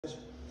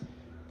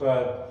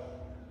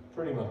but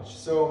pretty much.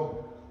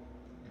 So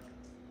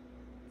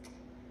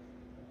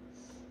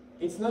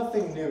it's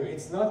nothing new.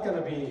 It's not going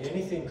to be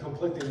anything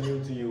completely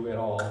new to you at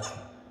all,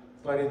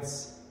 but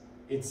it's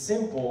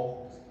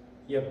simple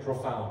yet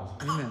profound.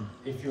 Amen.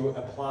 If you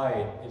apply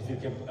it, if you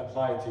can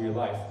apply it to your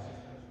life,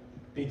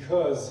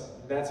 because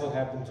that's what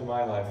happened to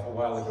my life a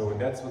while ago,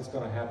 and that's what's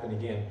going to happen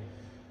again.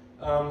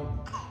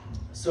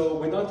 So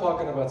we're not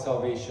talking about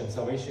salvation.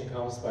 Salvation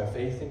comes by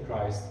faith in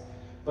Christ,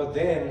 but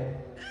then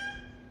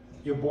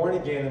you're born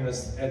again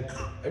and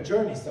a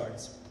journey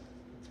starts.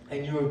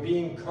 And you are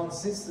being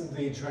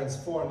consistently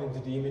transformed into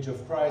the image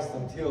of Christ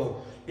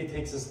until He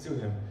takes us to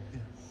Him.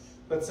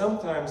 But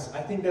sometimes,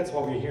 I think that's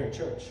why we're here in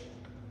church.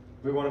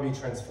 We want to be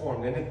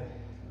transformed. And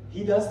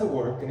He does the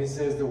work, and He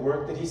says the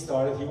work that He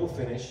started, He will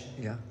finish.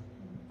 Yeah.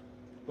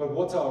 But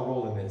what's our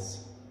role in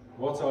this?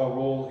 What's our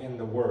role in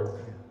the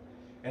work?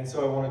 And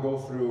so I want to go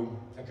through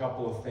a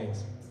couple of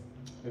things.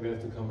 Maybe I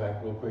have to come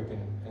back real quick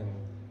and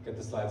get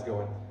the slides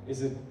going.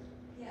 Is it?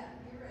 Yeah,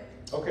 you're ready.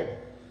 Okay.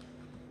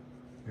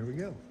 Here we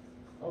go.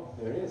 Oh,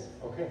 there it is.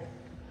 Okay.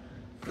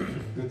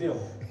 Good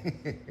deal.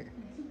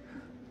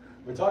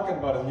 We're talking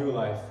about a new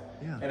life.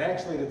 Yeah. And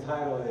actually the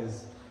title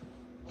is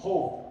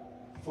Hope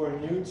for a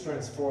New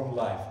Transformed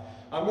Life.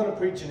 I'm going to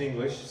preach in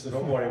English, so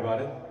don't worry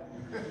about it.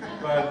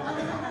 But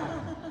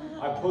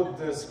I put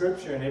the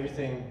scripture and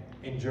everything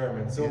in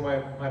German, so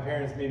my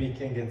parents maybe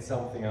can get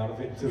something out of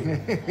it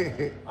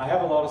too. I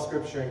have a lot of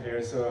scripture in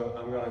here, so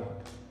I'm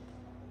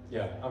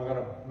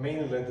gonna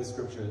mainly let the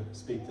scripture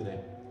speak today.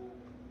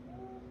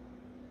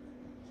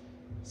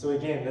 So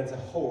again, that's a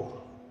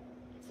hope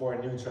for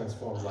a new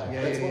transformed life.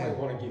 That's what I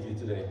want to give you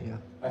today. Yeah.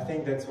 I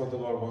think that's what the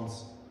Lord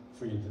wants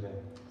for you today.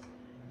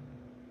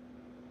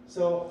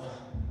 So,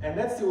 and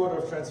that's the order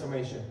of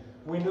transformation.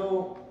 We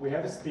know we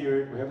have a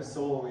spirit, we have a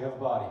soul, we have a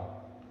body.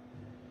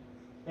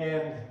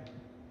 And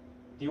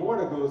the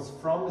order goes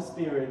from the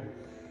spirit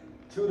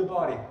to the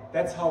body.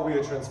 That's how we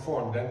are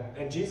transformed.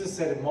 And Jesus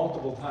said it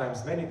multiple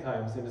times, many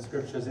times in the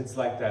scriptures, it's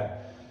like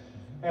that.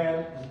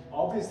 And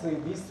obviously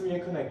these three are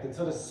connected.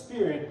 So the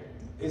spirit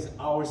is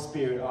our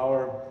spirit,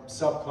 our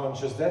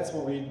subconscious. That's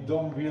what we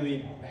don't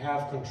really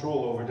have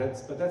control over.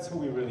 But that's who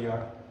we really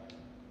are.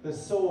 The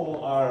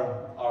soul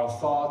are our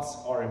thoughts,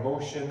 our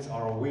emotions,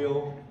 our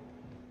will.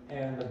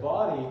 And the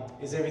body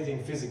is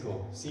everything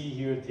physical. See,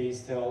 hear,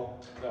 taste,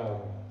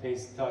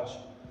 touch,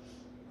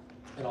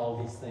 and all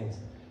these things.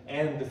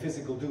 And the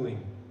physical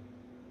doing.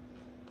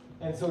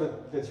 And so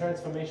the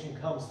transformation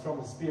comes from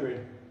the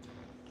spirit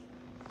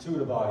to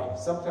the body.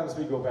 Sometimes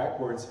we go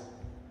backwards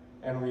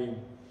and we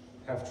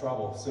have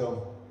trouble.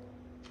 So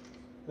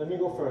let me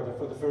go further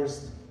for the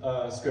first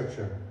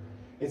scripture.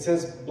 It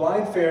says,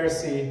 blind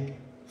Pharisee,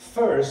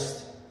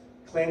 first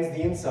cleanse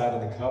the inside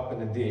of the cup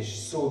and the dish,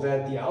 so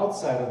that the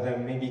outside of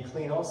them may be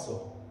clean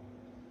also.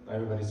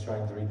 Everybody's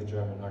trying to read the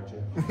German, aren't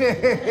you?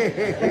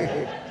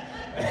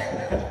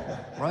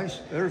 Right,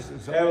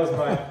 that was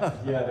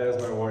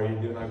my worry.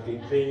 You're not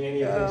paying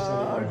any attention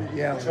anymore.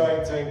 Yeah. I'm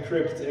trying to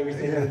encrypt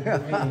everything that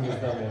the meaning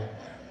is done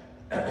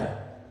there.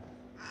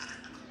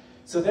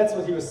 So that's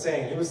what he was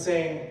saying. He was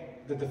saying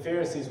that the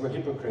Pharisees were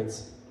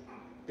hypocrites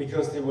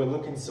because they were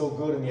looking so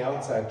good on the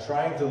outside,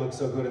 trying to look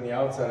so good on the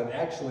outside, and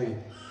actually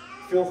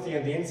filthy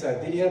on the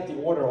inside. They had the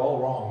order all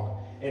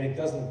wrong, and it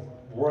doesn't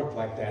work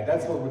like that.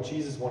 That's what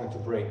Jesus wanted to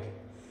break.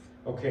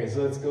 Okay,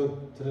 so let's go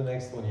to the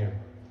next one here.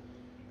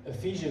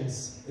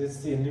 Ephesians, it's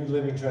the New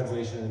Living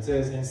Translation. It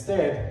says,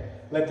 instead,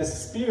 let the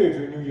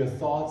Spirit renew your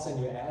thoughts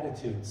and your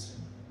attitudes.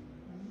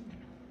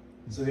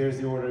 So there's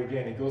the order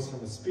again. It goes from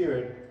the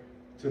Spirit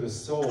to the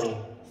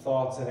soul,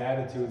 thoughts and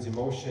attitudes,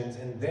 emotions,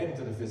 and then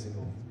to the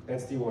physical.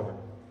 That's the order.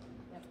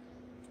 Yep.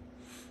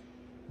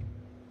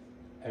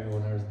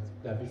 Everyone heard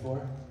that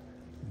before?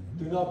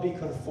 Do not be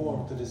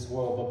conformed to this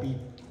world, but be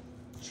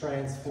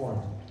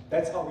transformed.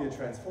 That's how we are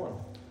transformed.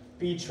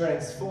 Be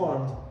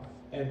transformed,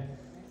 and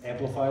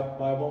Amplified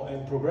Bible,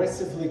 and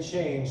progressively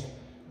changed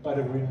by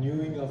the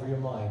renewing of your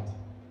mind.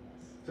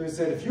 So he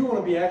said, if you want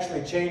to be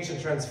actually changed and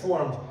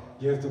transformed,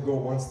 you have to go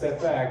one step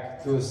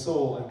back to the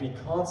soul and be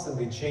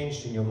constantly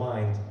changed in your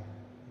mind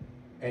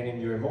and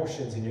in your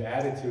emotions, in your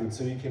attitude,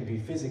 so you can be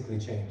physically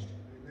changed.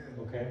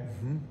 Okay?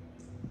 Mm-hmm.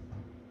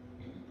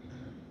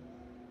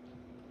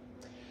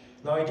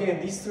 Now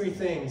again, these three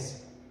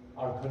things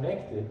are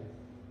connected.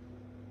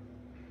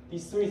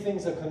 These three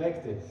things are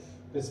connected.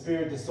 The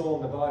spirit, the soul,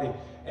 and the body.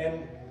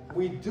 And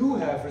we do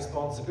have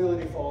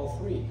responsibility for all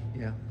three.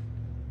 Yeah.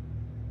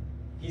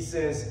 He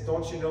says,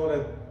 don't you know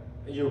that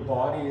your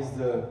body is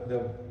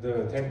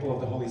the temple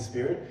of the Holy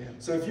Spirit? Yeah.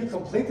 So if you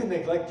completely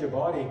neglect your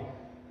body,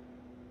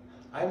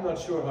 I'm not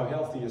sure how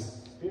healthy your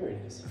spirit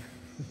is.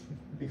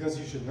 Because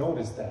you should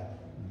notice that.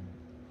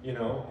 You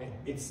know,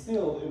 it's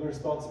still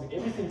irresponsible.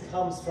 Everything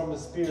comes from the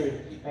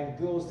Spirit and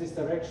goes this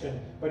direction.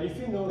 But if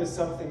you notice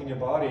something in your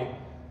body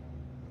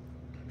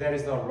that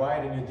is not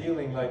right, and you're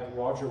dealing, like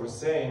Roger was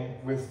saying,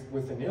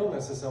 with an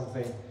illness or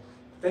something,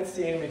 that's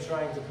the enemy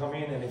trying to come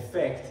in and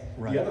affect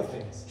the other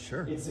things.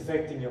 Sure. It's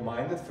affecting your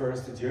mind at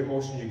first, it's your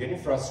emotions, you're getting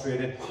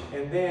frustrated,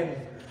 and then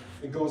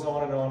it goes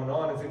on and on and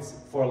on, if it's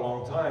for a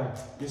long time,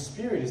 your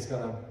spirit is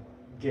going to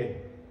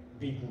get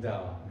beaten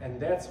down. And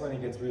that's when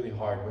it gets really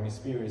hard, when your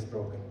spirit is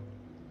broken.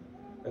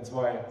 That's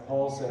why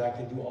Paul said, I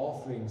can do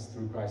all things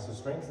through Christ who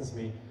strengthens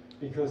me,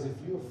 because if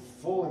you're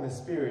full in the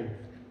spirit,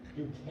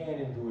 you can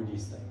endure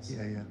these things.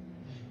 Yeah, yeah.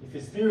 If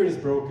your spirit is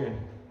broken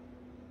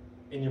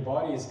and your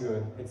body is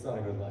good, it's not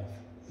a good life.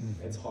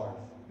 It's hard.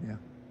 Yeah.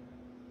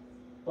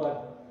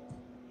 But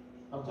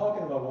I'm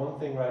talking about one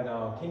thing right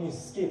now. Can you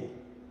skip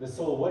the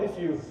soul? What if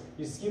you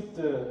skip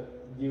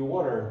the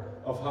order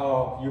of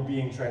how you're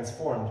being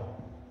transformed?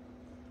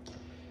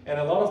 And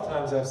a lot of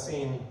times I've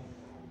seen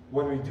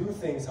when we do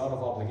things out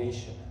of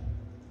obligation,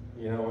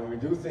 when we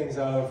do things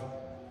out of,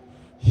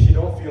 you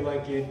don't feel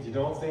like it, you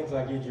don't think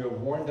like it, you're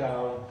worn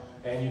down,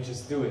 and you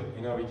just do it,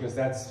 because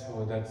that's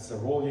a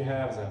role you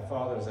have as a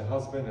father, as a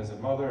husband, as a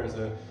mother, as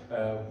a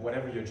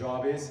whatever your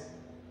job is,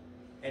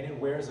 and it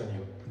wears on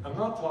you. I'm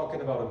not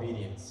talking about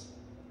obedience.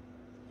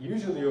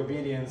 Usually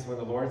obedience, when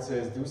the Lord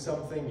says do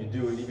something, you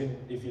do it even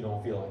if you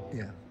don't feel like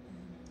it. Yeah.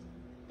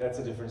 That's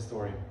a different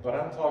story. But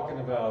I'm talking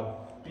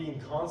about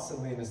being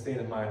constantly in a state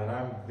of mind, and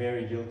I'm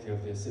very guilty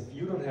of this. If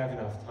you don't have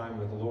enough time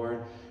with the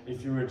Lord,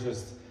 if you were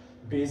just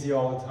busy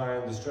all the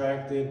time,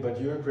 distracted,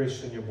 but you're a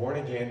Christian, you're born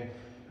again,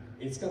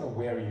 it's going to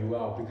wear you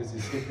out because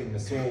you're skipping the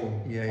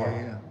soul part.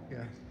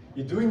 Yeah.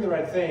 You're doing the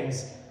right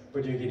things,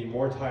 but you're getting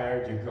more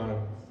tired, you're going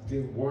to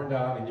get worn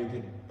down, and you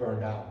get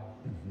burned out.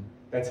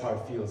 That's how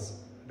it feels.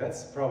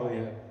 That's probably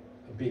a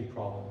big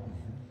problem,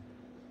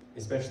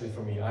 especially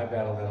for me. I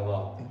battle that a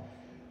lot.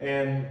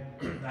 And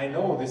I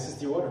know this is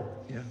the order.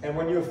 Yeah. And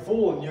when you're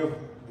full and you've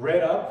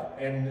read up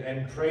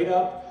and prayed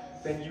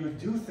up, then you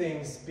do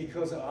things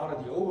because out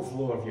of the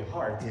overflow of your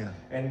heart. Yeah.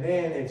 And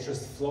then it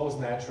just flows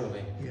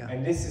naturally. Yeah.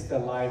 And this is the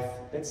life,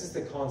 this is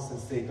the constant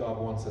state God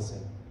wants us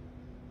in.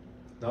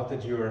 Not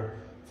that you're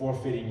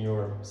forfeiting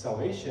your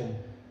salvation,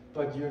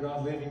 but you're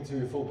not living to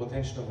your full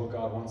potential of what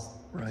God wants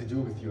to do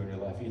with you in your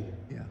life either.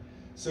 Yeah.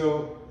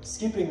 So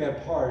skipping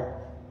that part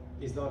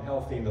is not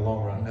healthy in the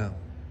long run. No.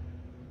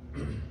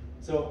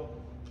 So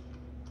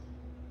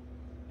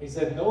he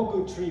said, no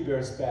good tree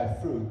bears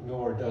bad fruit,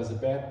 nor does a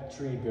bad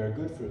tree bear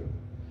good fruit.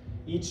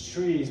 Each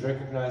tree is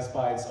recognized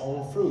by its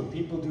own fruit.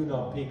 People do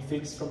not pick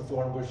figs from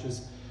thorn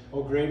bushes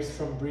or grapes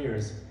from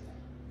briars.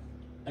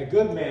 A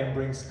good man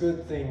brings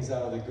good things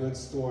out of the good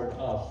stored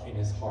up in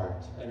his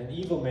heart, and an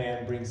evil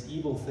man brings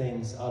evil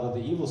things out of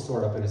the evil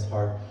stored up in his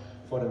heart.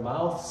 For the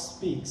mouth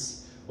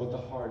speaks what the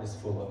heart is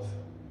full of.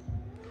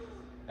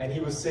 And he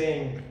was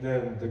saying,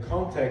 the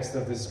context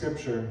of this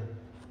scripture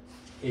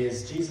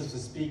is Jesus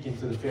was speaking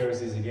to the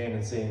Pharisees again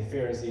and saying,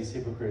 Pharisees,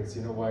 hypocrites,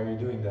 why are you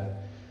doing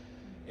that?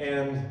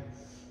 And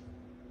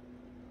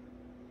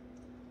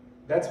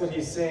that's what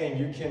he's saying.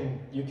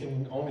 You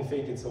can only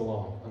fake it so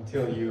long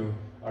until you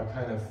are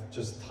kind of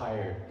just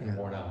tired and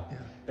worn out. Yeah.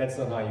 That's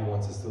not how he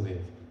wants us to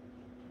live.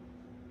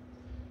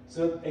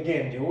 So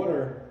again, the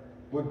order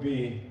would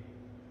be,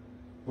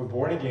 we're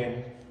born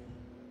again,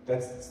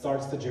 that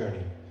starts the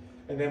journey.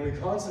 And then we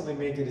constantly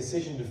make a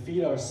decision to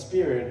feed our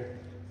spirit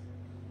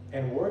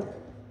and work.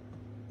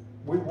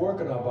 We work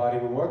on our body,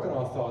 we work on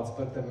our thoughts,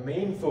 but the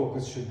main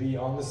focus should be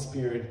on the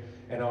spirit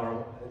and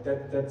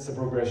that's a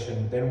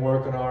progression. Then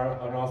work on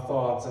our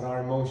thoughts and our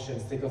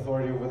emotions, take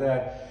authority over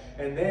that.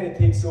 And then it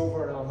takes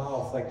over in our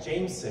mouth. Like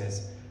James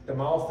says, the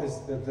mouth is,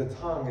 the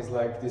tongue is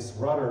like this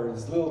rudder,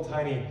 this little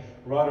tiny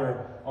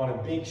rudder on a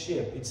big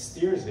ship. It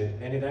steers it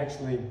and it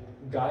actually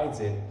guides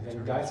it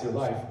and guides your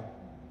life.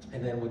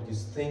 And then what you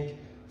think,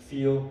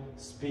 feel,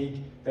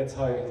 speak, that's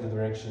how in the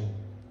direction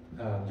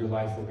your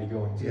life will be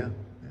going to. Yeah.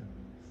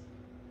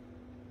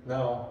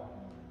 Now,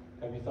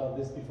 have you thought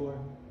this before?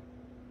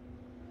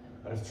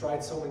 I've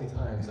tried so many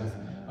times.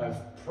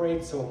 I've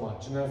prayed so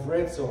much, and I've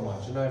read so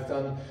much, and I've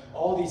done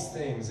all these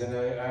things, and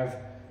I've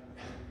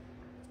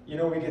we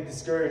get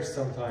discouraged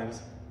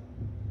sometimes,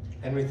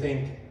 and we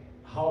think,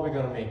 how are we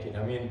going to make it?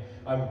 I mean,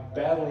 I'm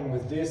battling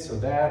with this or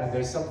that, and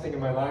there's something in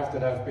my life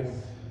that I've been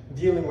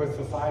dealing with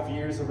for 5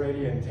 years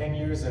already, and 10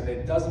 years, and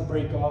it doesn't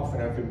break off,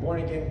 and I've been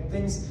born again.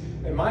 Things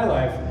in my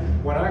life,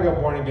 when I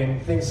got born again,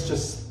 things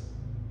just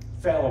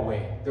fell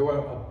away. There were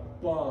a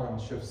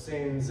bunch of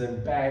sins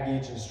and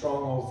baggage and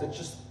strongholds that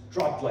just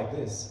dropped like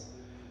this.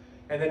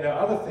 And then there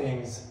are other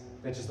things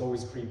that just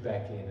always creep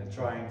back in and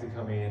trying to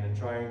come in and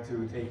trying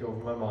to take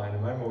over my mind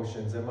and my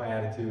emotions and my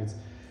attitudes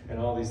and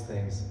all these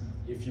things.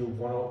 If you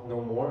want to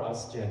know more,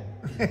 ask Jen.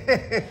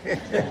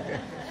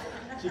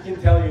 She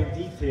can tell you in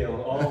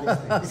detail all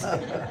these things.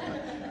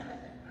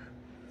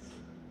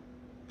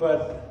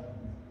 But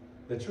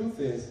the truth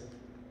is,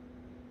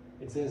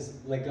 it says,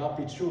 let God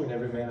be true and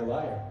every man a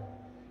liar.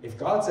 If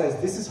God says,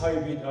 this is how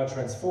you are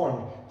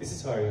transformed, this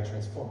is how you're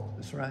transformed.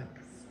 That's right.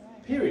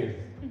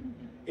 Period.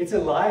 It's a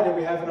lie that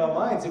we have in our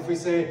minds. If we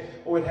say,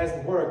 oh, it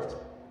hasn't worked,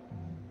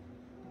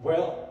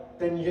 well,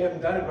 then you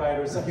haven't done it right,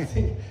 or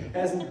something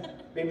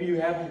maybe you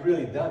haven't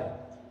really done it.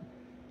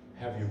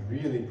 Have you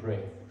really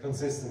prayed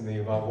consistently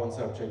about one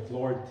subject?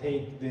 Lord,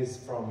 take this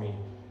from me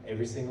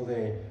every single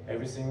day,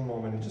 every single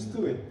moment, and just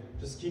do it.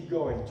 Just keep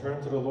going.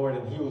 Turn to the Lord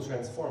and He will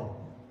transform.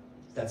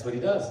 That's what he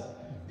does,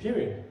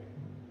 period.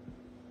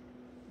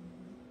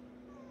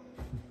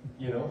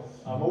 You know,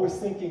 I'm always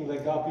thinking,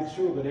 let God be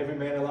true, but every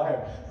man a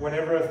liar.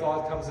 Whenever a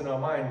thought comes in our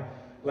mind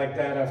like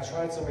that, I've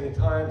tried so many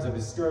times, I'm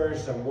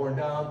discouraged, I'm worn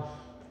down,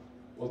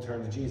 we'll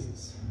turn to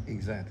Jesus.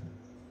 Exactly.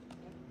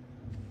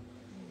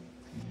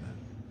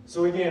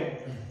 So again,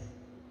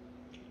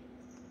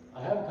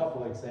 I have a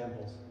couple of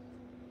examples.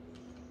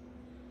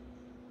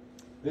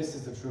 This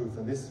is the truth,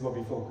 and this is what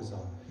we focus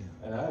on. Yeah.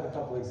 And I have a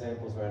couple of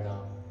examples right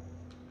now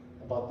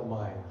about the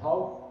mind.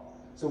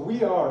 So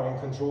we are in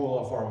control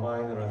of our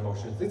mind and our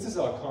emotions. This is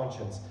our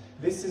conscience.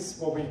 This is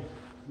what we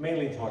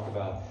mainly talk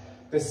about.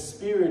 The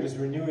Spirit is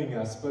renewing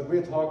us, but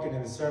we're talking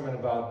in the sermon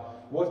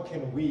about what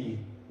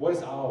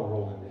is our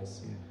role in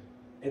this?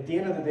 Yeah. At the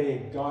end of the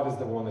day, God is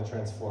the one that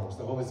transforms.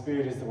 The Holy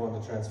Spirit is the one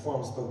that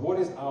transforms. But what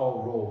is our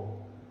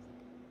role?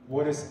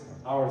 What is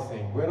our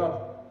thing? We're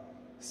not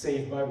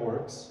saved by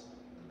works,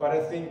 but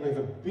I think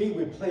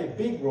we play a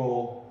big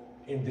role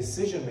in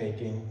decision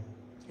making,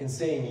 in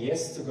saying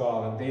yes to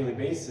God on a daily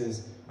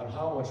basis, on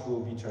how much we'll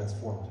be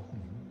transformed.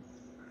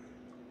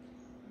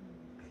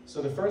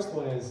 So the first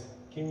one is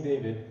King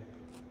David,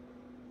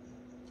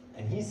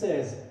 and he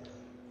says,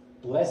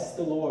 "Bless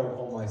the Lord,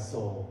 O my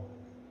soul,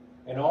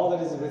 and all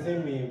that is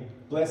within me,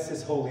 bless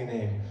his holy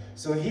name."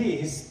 So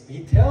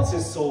he tells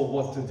his soul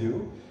what to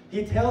do.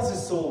 He tells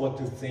his soul what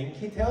to think.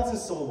 He tells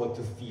his soul what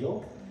to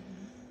feel.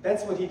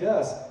 That's what he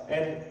does.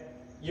 And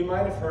you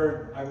might have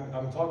heard,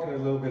 I'm talking a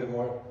little bit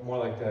more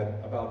like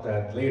that, about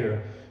that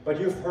later, but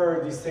you've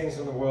heard these things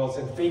from the world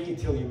saying, fake it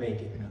till you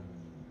make it. Yeah.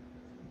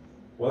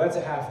 Well, that's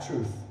a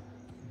half-truth.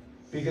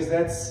 Because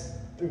that's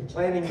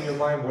implanting in your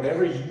mind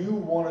whatever you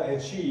want to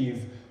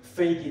achieve,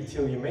 fake it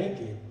till you make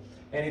it.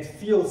 And it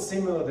feels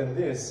similar than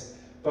this,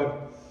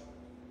 but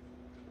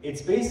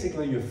it's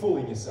basically you're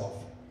fooling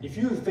yourself. If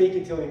you fake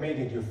it till you make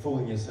it, you're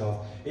fooling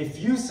yourself. If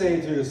you say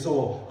to your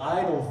soul,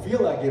 I don't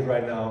feel like it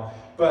right now,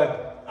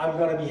 but I'm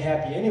going to be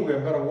happy anyway,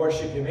 I'm going to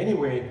worship him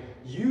anyway,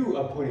 you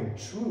are putting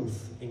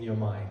truth in your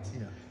mind.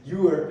 Yeah.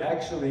 You are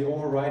actually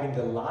overriding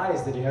the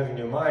lies that you have in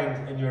your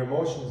mind and your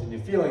emotions and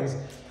your feelings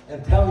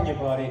and telling your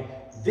body,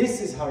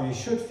 this is how you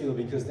should feel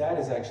because that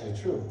is actually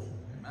true.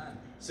 Amen.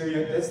 So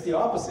that's the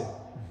opposite.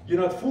 You're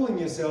not fooling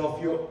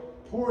yourself, you're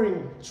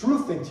pouring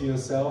truth into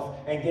yourself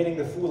and getting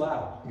the fool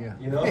out. Yeah.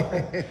 You know?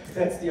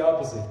 That's the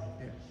opposite.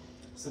 Yeah.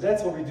 So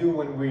that's what we do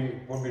when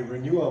we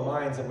renew our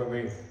minds and when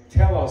we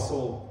tell our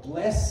soul,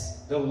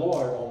 bless the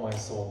Lord, O my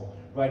soul.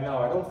 Right now,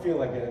 I don't feel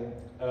like it.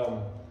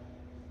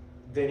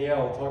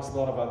 Danielle talks a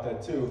lot about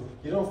that too.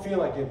 You don't feel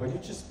like it, but you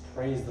just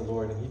praise the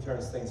Lord and he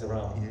turns things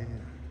around. Yeah.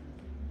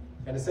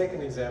 And the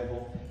second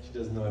example, she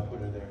doesn't know I put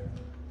her there.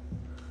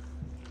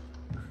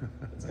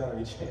 It's gonna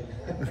be changed.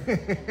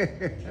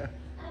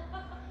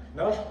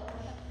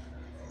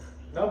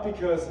 Not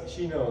because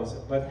she knows,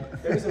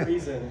 but there's a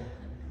reason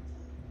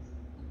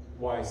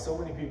why so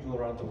many people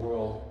around the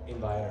world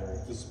invite her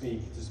to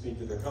speak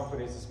to their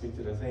companies, to speak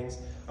to their things.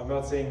 I'm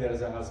not saying that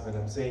as a husband,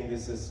 I'm saying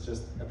this is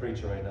just a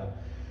preacher right now.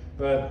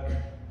 But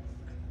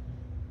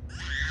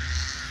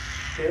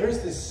there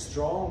is this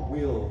strong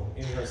will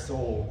in her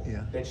soul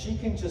that she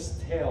can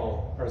just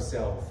tell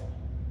herself,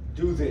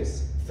 do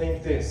this,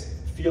 think this,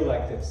 feel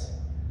like this.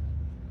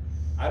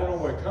 I don't know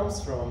where it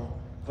comes from,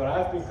 but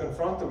I've been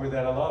confronted with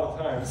that a lot of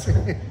times,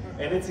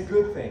 and it's a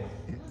good thing.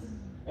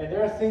 And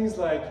there are things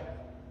like,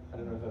 I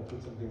don't know if I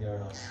put something there or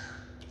not.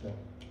 No.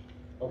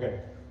 Okay.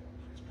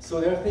 So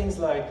there are things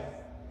like,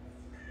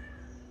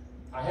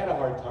 I had a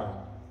hard time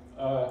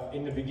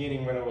in the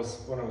beginning when I was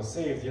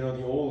saved. You know,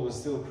 the old was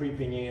still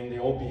creeping in, the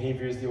old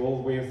behaviors, the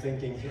old way of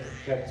thinking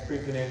kept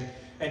creeping in.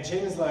 And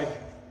Shane is like,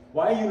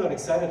 why are you not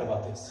excited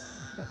about this?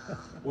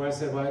 Well, I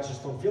said, well, I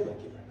just don't feel like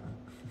it right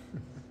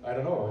now. I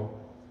don't know.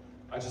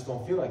 I just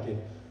don't feel like it,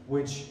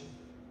 which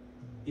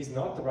is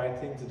not the right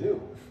thing to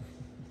do.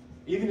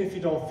 Even if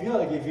you don't feel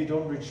like it, if you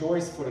don't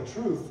rejoice for the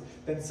truth,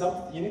 then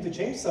you need to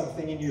change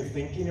something in your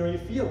thinking or your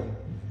feeling.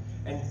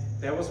 And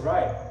that was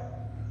right.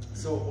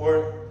 So,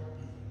 or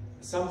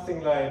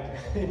something like,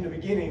 in the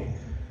beginning,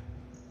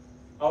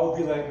 I would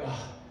be like,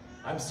 oh,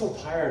 I'm so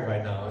tired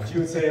right now. And she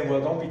would say, well,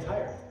 don't be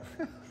tired.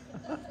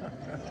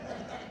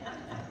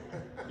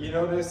 You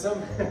know, there's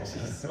some,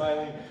 she's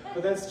smiling,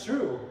 but that's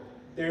true.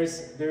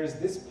 There's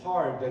this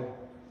part that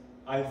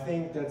I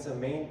think that's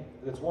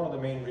one of the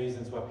main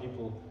reasons why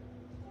people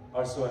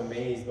are so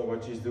amazed by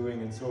what she's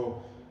doing, and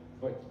so,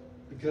 but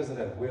because of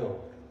that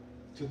will,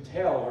 to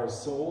tell her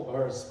soul,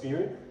 her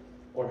spirit,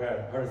 or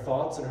her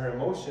thoughts and her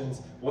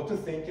emotions what to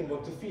think and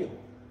what to feel.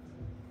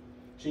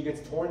 She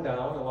gets torn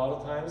down a lot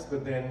of times,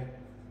 but then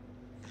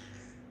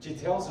she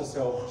tells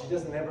herself she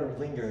doesn't ever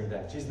linger in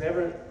that. She's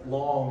never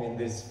long in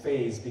this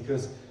phase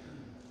because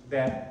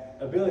that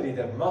ability,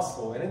 that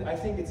muscle, and I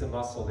think it's a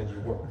muscle that you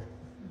work.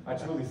 I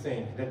truly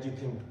think that you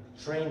can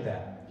train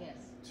that. Yes.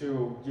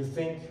 You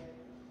think,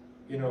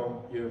 you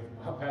know,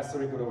 Pastor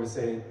Rick would always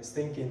say,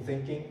 stinking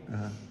thinking.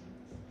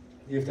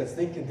 If that's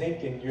stinking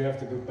thinking, you have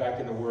to go back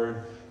in the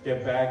Word,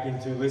 get back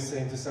into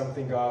listening to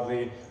something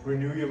godly,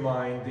 renew your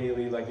mind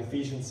daily, like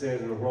Ephesians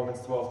said, or Romans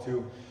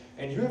 12:2,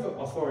 And you have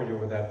authority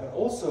over that, but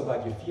also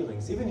about your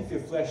feelings. Even if your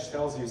flesh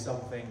tells you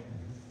something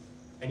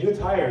and you're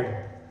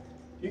tired,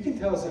 you can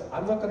tell us,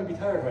 I'm not going to be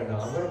tired right now.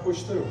 I'm going to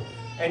push through.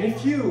 And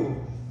if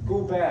you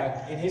go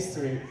back in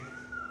history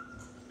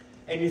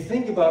and you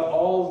think about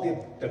all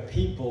the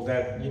people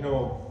that, you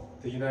know,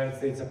 the United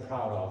States are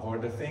proud of, or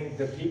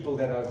the people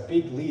that are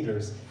big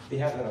leaders, they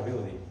have that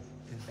ability.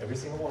 Every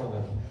single one of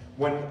them.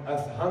 When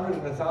 100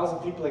 and 1,000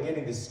 people are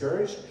getting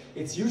discouraged,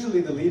 it's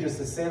usually the leaders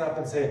that stand up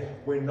and say,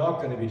 we're not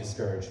going to be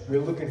discouraged. We're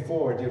looking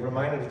forward. They're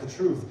reminded of the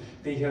truth.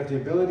 They have the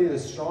ability, the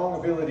strong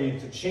ability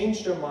to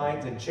change their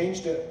minds and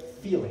change their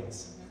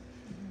feelings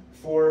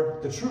for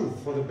the truth,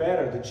 for the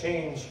better, to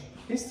change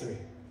history.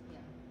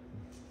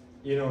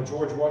 You know,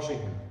 George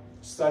Washington,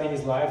 studying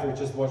his life, we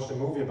just watched a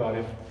movie about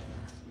it.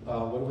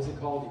 What was it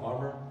called? The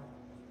Armor?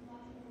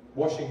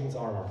 Washington's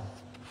Armor.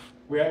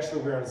 We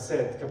actually were on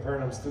set.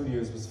 Capernaum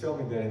Studios was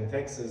filming that in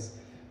Texas.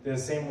 They're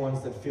the same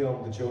ones that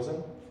filmed The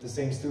Chosen, the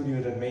same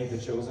studio that made The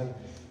Chosen.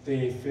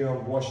 They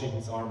filmed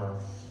Washington's Armor.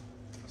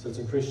 So it's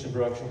a Christian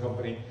production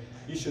company.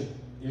 You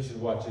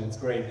should watch it. It's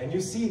great. And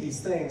you see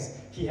these things.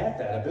 He had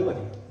that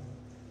ability.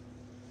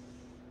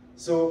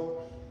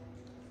 So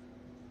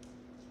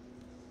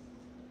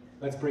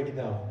let's break it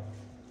down.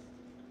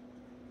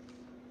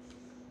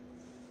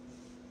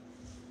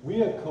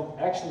 We are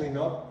actually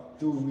not.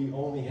 Do we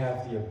only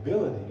have the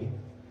ability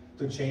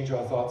to change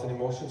our thoughts and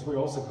emotions? We're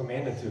also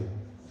commanded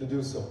to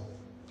do so.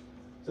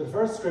 So the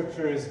first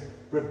scripture is,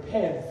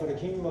 repent, for the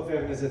kingdom of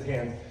heaven is at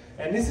hand.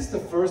 And this is the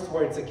first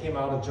words that came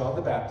out of John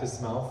the Baptist's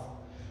mouth.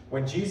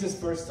 When Jesus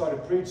first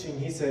started preaching,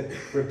 he said,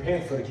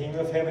 repent, for the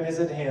kingdom of heaven is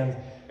at hand.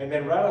 And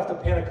then right after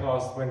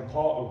Pentecost, when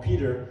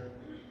Peter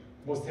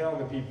was telling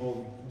the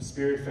people, the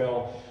Spirit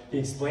fell, he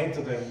explained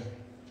to them,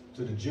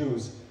 to the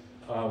Jews,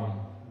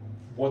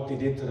 what they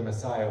did to the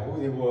Messiah, who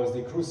he was.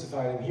 They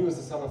crucified him. He was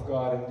the Son of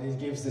God, and he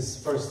gives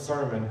this first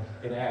sermon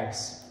in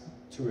Acts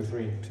 2 or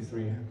 3.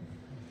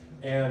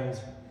 And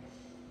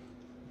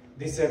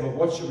they said, well,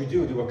 what should we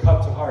do? They were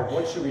cut to heart.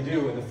 What should we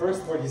do? And the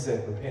first word he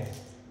said, repent.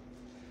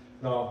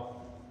 Now,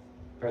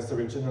 Pastor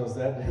Richard knows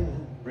that.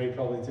 Ray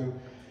probably too.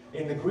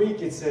 In the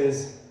Greek, it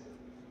says,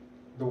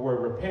 the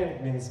word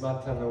repent means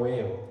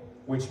metanoeo,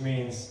 which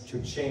means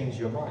to change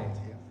your mind,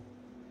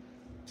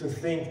 to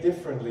think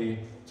differently,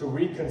 to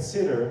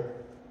reconsider,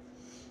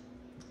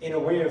 in a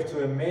way of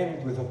to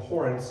amend with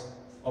abhorrence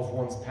of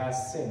one's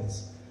past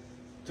sins.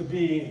 To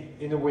be,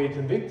 in a way,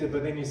 convicted,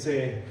 but then you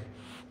say,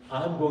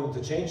 I'm going to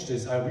change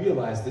this. I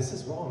realize this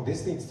is wrong.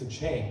 This needs to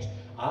change.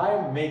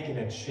 I'm making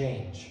a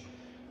change.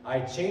 I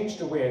changed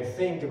the way I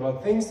think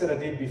about things that I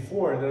did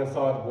before that I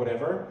thought,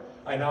 whatever.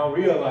 I now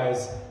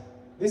realize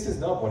this is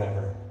not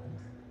whatever.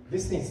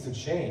 This needs to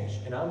change,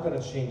 and I'm going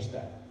to change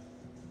that.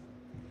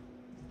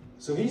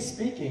 So he's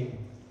speaking.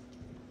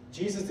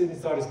 Jesus didn't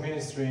start his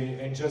ministry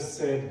and just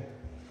said,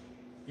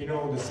 you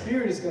know, the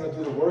Spirit is going to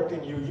do the work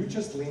in you. You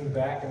just lean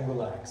back and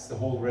relax the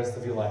whole rest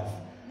of your life.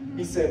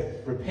 He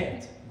said,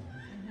 repent.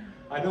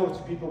 I know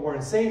people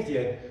weren't saved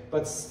yet,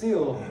 but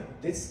still,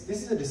 this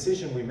is a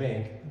decision we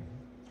make.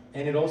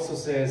 And it also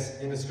says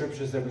in the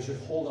scriptures that we should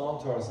hold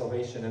on to our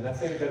salvation. And I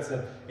think that's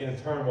in a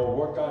term of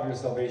work out your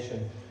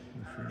salvation.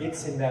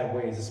 It's in that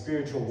way. It's a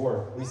spiritual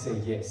work. We say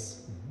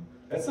yes.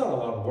 That's not a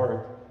lot of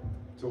work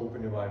to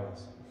open your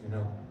Bibles, you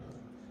know.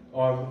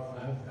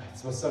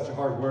 It was such a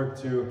hard work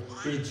to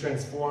be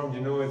transformed,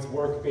 you know, it's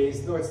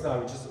work-based. No, it's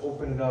not. You just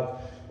open it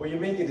up. Or you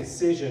make a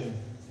decision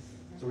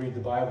to read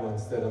the Bible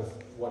instead of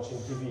watching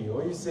TV.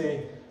 Or you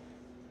say,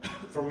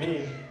 for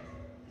me,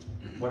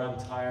 when I'm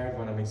tired,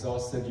 when I'm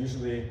exhausted,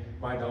 usually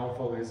my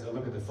downfall is I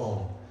look at the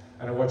phone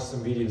and I watch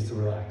some videos to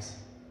relax.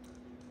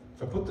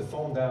 If I put the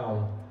phone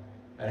down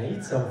and I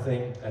eat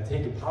something, I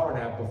take a power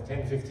nap of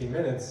 10-15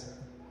 minutes,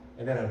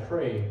 and then I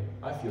pray,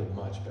 I feel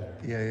much better.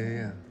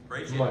 Yeah.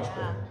 Much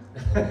better.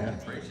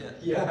 Yeah.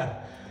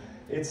 Yeah,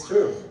 it's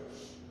true.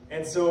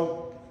 And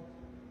so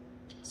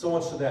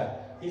much to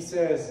that. He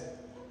says,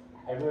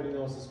 everybody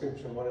knows the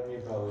scripture more than me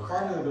probably.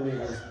 Finally,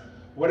 believers,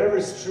 whatever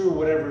is true,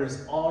 whatever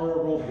is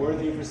honorable,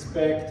 worthy of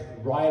respect,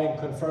 right and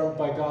confirmed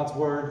by God's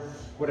word,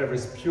 whatever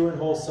is pure and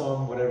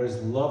wholesome, whatever is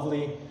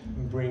lovely,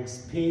 and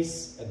brings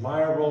peace,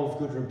 admirable, of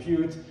good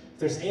repute, if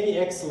there's any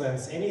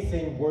excellence,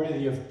 anything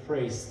worthy of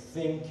praise,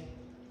 think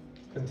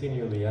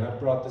continually. And I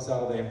brought this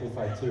out of the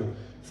Amplified too.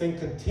 Think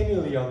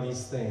continually on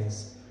these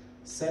things.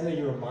 Center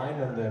your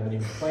mind on them and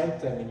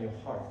implant them in your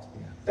heart.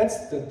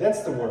 That's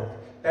the work.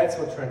 That's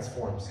what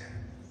transforms.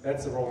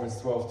 That's the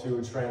Romans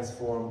 12:2,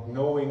 transformed,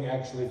 knowing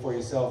actually for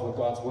yourself what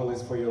God's will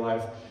is for your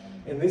life.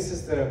 And this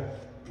is the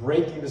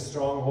breaking the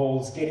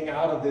strongholds, getting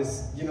out of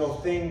this, you know,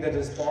 thing that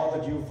has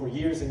bothered you for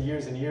years and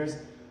years and years.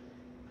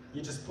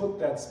 You just put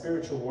that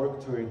spiritual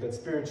work to it, that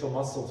spiritual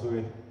muscle to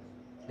it,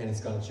 and it's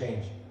going to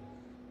change.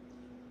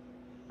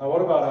 Now,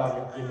 what about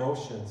our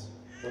emotions?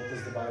 What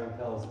does the Bible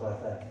tell us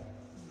about that?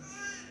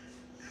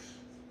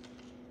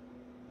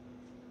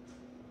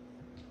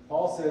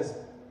 Paul says,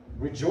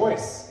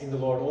 rejoice in the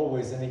Lord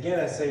always. And again,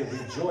 I say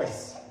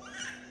rejoice.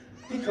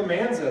 He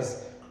commands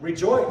us,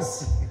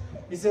 rejoice.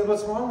 He said,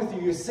 what's wrong with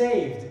you? You're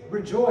saved.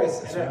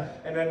 Rejoice. Right.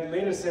 And then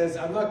later says,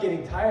 I'm not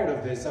getting tired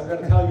of this. I'm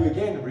going to tell you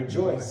again,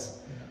 rejoice.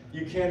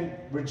 You can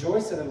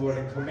rejoice in the Lord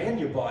and command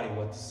your body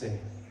what to say.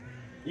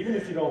 Even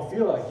if you don't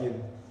feel like it,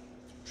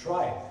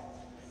 try it.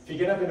 If you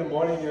get up in the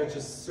morning, you're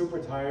just super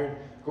tired,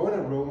 go in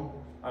a room.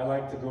 I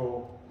like to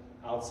go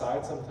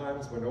outside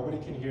sometimes where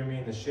nobody can hear me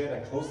in the shed.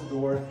 I close the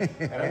door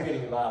and I'm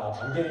getting loud.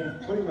 I'm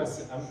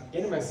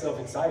getting myself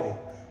excited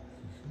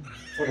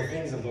for the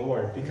things of the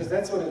Lord, because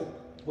that's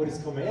what is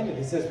commanded.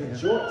 He says,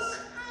 rejoice.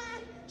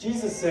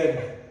 Jesus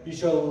said, you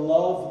shall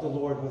love the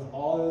Lord with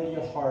all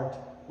your heart,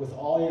 with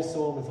all your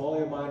soul, with all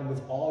your mind,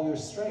 with all your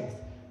strength.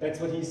 That's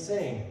what he's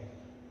saying.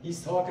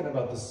 He's talking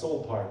about the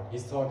soul part.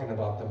 He's talking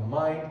about the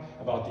mind,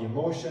 about the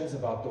emotions,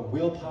 about the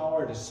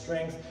willpower, the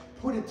strength.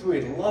 Put it to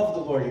it. Love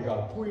the Lord your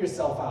God. Pour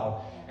yourself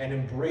out and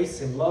embrace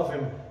him. Love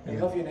him.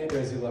 And love your neighbor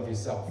as you love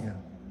yourself.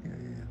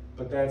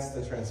 But that's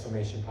the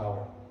transformation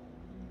power.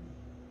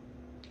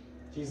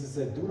 Jesus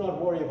said, do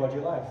not worry about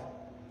your life.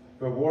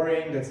 We're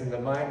worrying, that's in the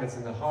mind, that's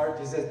in the heart.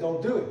 He says,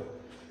 don't do it.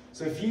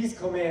 So if his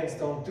commands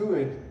don't do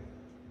it,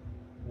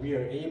 we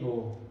are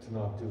able to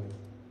not do it.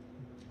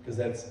 Because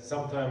that's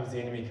sometimes the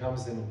enemy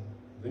comes in,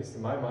 at least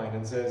in my mind,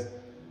 and says,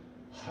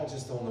 I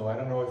just don't know. I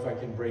don't know if I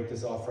can break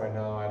this off right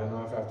now. I don't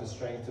know if I have the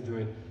strength to do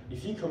it. If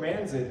he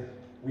commands it,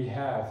 we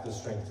have the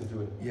strength to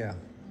do it. Yeah.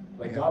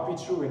 Like God be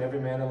true and every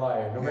man a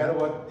liar. No matter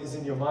what is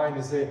in your mind,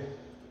 you say,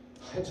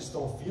 I just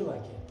don't feel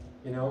like it.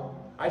 You know,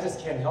 I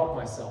just can't help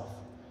myself.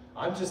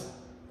 I'm so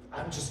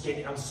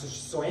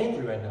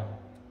angry right now.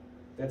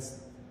 That's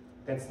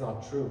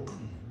not true.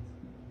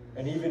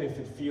 And even if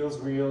it feels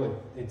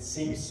real, it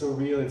seems so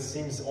real, it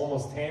seems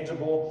almost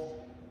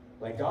tangible,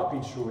 like God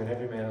be true and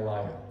every man a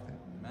liar.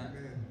 Amen.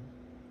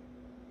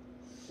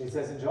 It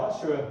says in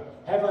Joshua,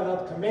 have I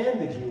not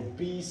commanded you,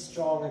 be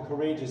strong and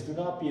courageous, do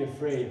not be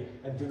afraid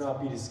and do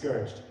not be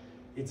discouraged.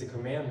 It's a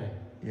commandment.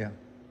 Yeah.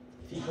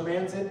 If he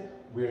commands it,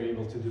 we're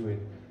able to do it.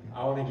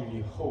 I want to give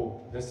you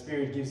hope. The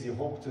Spirit gives you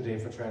hope today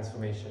for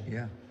transformation.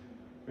 Yeah.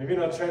 Maybe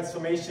not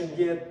transformation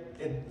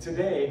yet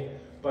today,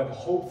 but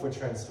hope for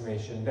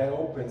transformation. That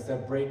opens,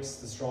 that breaks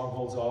the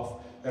strongholds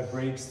off, that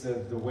breaks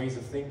the ways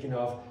of thinking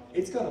of.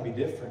 It's going to be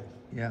different.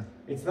 Yeah.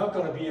 It's not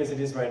going to be as it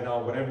is right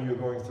now, whatever you're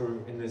going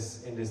through in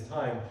this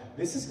time.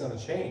 This is going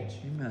to change.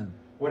 Amen.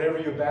 Whatever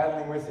you're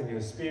battling with in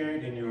your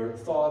spirit, in your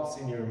thoughts,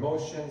 in your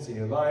emotions, in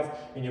your life,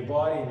 in your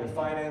body, in your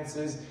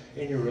finances,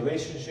 in your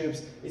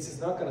relationships, it's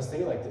just not going to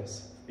stay like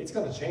this. It's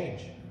going to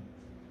change.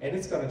 And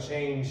it's going to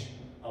change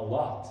a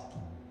lot.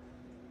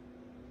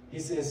 He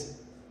says,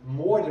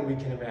 more than we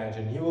can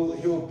imagine. He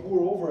will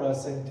pour over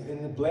us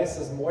and bless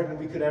us more than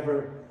we could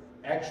ever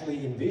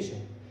actually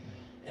envision.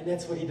 And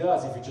that's what he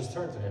does if you just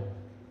turn to him.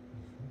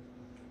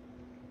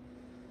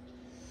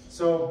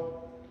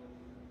 So,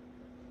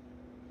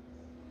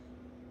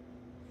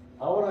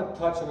 I want to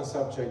touch on a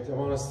subject. I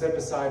want to step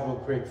aside real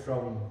quick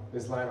from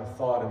this line of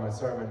thought in my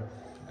sermon.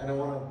 And I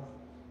want to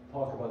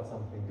talk about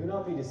something. Do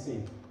not be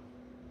deceived.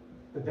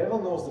 The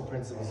devil knows the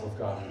principles of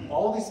God.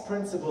 All these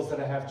principles that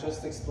I have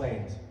just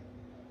explained,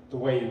 the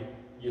way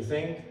you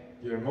think,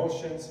 your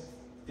emotions,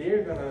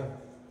 they're going to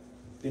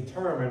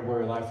determine where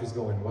your life is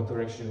going, what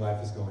direction your life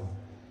is going.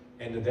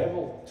 And the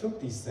devil took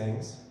these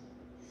things,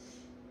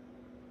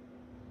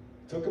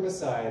 took them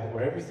aside,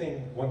 where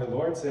everything, when the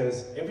Lord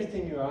says,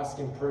 everything you ask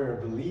in prayer,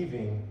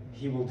 believing,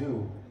 he will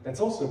do. That's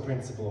also a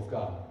principle of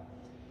God.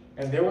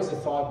 And there was a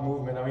thought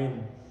movement, I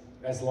mean,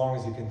 as long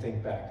as you can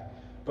think back,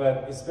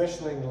 but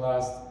especially in the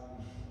last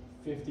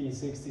 50,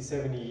 60,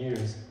 70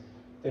 years,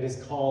 that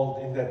is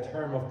called in that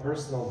term of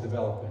personal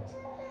development.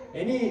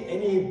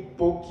 Any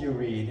book you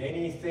read,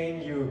 anything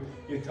you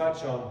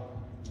touch on,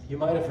 you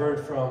might have heard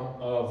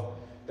of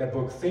that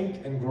book,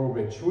 Think and Grow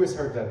Rich. Who has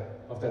heard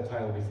of that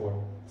title before?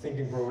 Think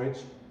and Grow Rich?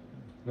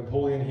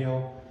 Napoleon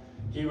Hill.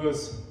 He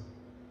was,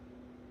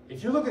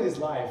 if you look at his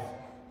life,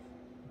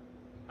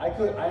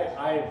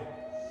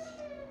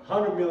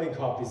 100 million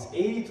copies,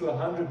 80 to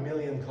 100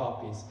 million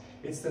copies.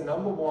 It's the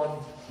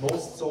 #1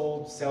 most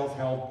sold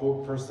self-help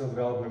book, personal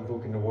development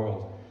book in the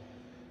world.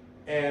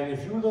 And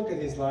if you look at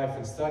his life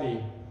and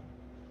study,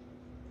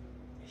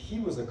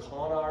 he was a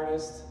con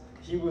artist.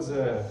 He was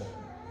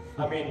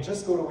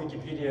just go to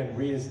Wikipedia and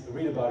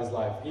read about his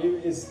life.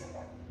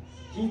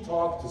 He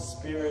talked to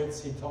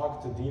spirits, he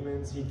talked to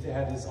demons, he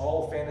had this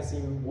whole fantasy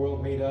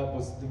world made up,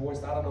 was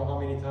divorced I don't know how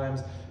many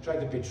times,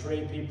 tried to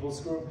betray people,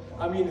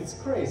 it's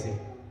crazy.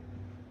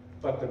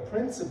 But the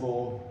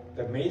principle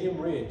that made him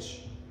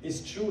rich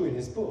is true in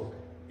his book.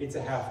 It's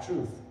a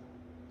half-truth.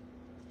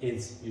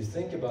 It's you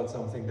think about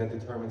something that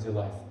determines your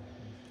life.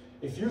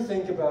 If you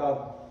think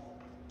about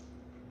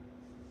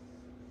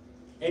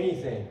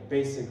anything,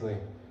 basically,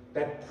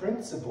 that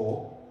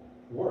principle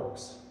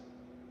works.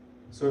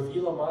 So if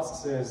Elon Musk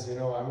says,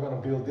 I'm going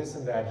to build this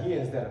and that, he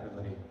has that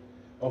ability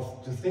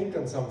to think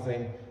on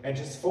something and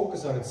just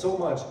focus on it so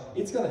much,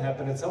 it's going to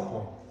happen at some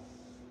point.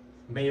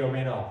 May or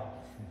may not.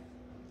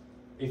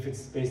 If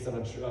it's based on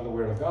the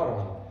Word of God or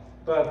not.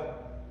 But,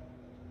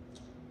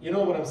 you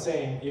know what I'm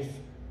saying?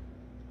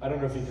 I don't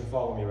know if you can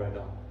follow me right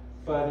now,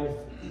 But if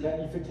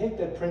you take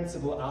that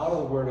principle out of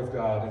the Word of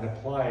God and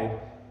apply it,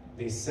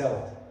 they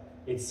sell it.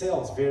 It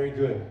sells very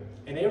good.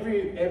 And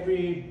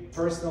every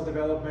personal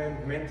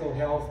development, mental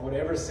health,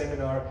 whatever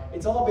seminar,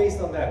 it's all based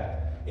on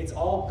that. It's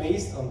all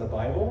based on the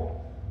Bible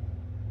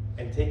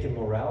and taking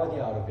morality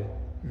out of it.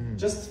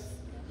 Just,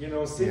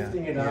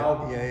 sifting it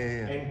out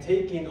and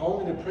taking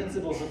only the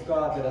principles of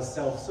God that are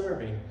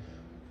self-serving.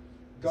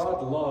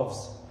 God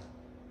loves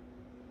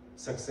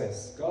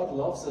success. God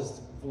loves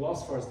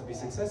for us to be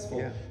successful.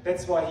 Yeah.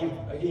 That's why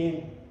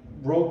he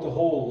wrote the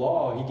whole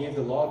law. He gave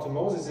the law to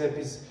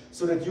Moses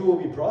so that you will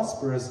be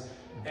prosperous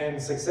and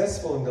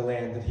successful in the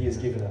land that he has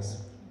given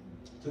us,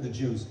 to the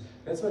Jews.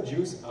 That's why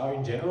Jews are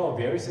in general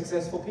very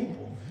successful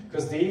people,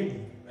 because they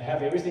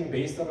have everything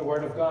based on the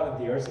Word of God and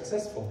they are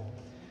successful.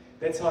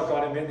 That's how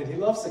God invented. He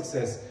loves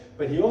success,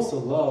 but he also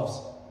loves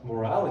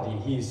morality.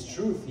 He is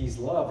truth, he's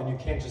love, and you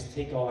can't just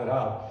take all that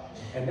out.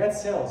 And that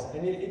sells.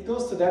 And it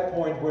goes to that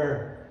point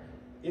where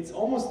it's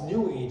almost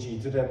new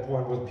agey, to that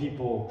point where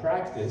people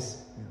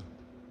practice,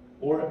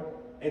 or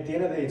at the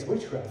end of the day, it's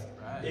witchcraft.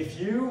 Right.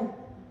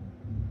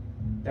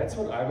 That's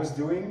what I was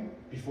doing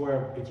before I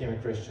became a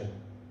Christian.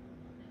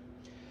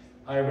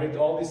 I read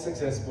all these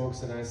success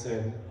books and I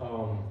said,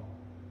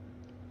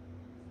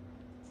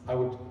 I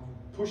would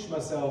push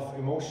myself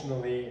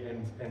emotionally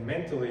and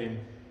mentally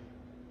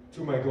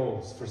to my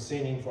goals for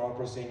singing, for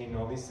opera singing,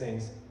 all these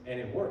things, and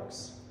it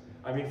works.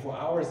 I mean, for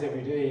hours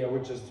every day, I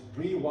would just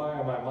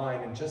rewire my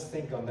mind and just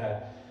think on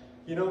that.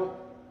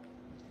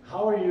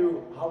 How are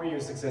you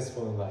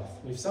successful in life?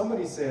 If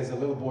somebody says, a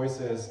little boy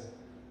says,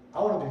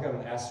 I want to become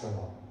an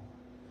astronaut.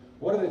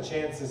 What are the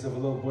chances of a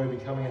little boy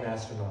becoming an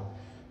astronaut?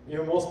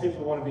 Most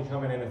people want to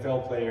become an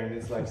NFL player, and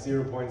it's like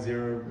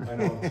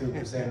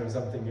 0.02% or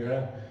something,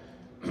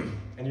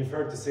 And you've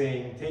heard the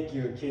saying, take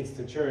your kids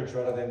to church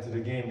rather than to the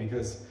game,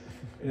 because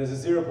there's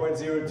a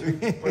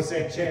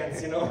 0.02%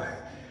 chance,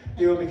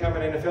 they will become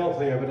an NFL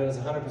player, but there's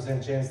a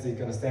 100% chance they're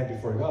going to stand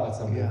before God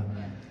someday. Yeah.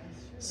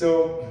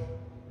 So,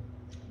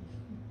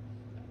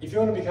 if you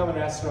want to become an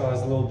astronaut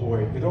as a little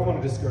boy, you don't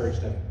want to discourage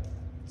them.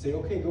 Say,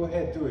 okay, go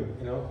ahead, do it,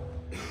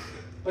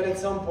 But at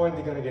some point,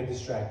 they're going to get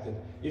distracted.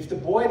 If the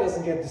boy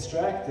doesn't get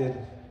distracted,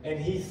 and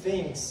he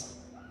thinks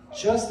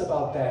just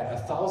about that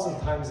 1,000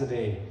 times a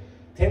day,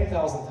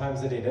 10,000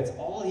 times a day, that's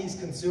all he's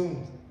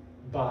consumed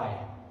by,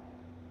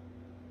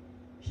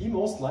 he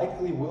most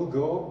likely will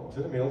go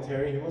to the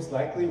military, he most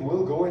likely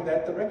will go in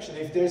that direction.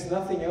 If there's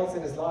nothing else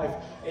in his life,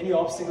 any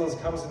obstacles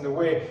comes in the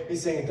way,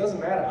 he's saying, it doesn't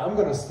matter, I'm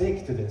going to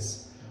stick to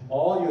this.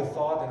 All your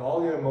thought and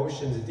all your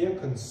emotions, if they're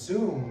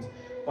consumed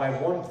by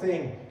one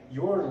thing,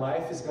 your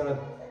life is going to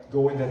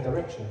go in that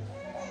direction.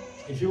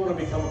 If you want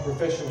to become a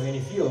professional in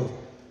any field,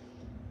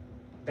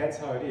 that's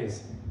how it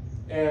is.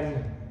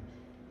 And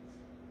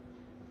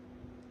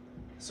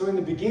so in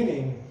the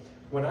beginning,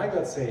 when I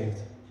got saved,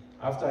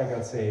 after I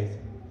got saved,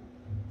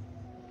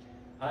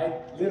 I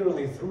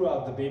literally threw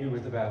out the baby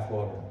with the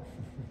bathwater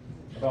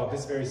about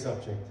this very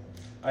subject.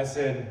 I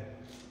said,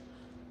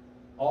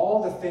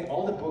 all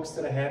the books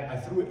that I had, I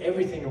threw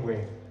everything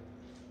away.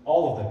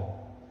 All of them.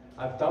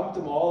 I dumped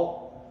them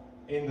all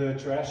in the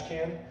trash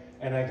can,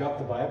 and I got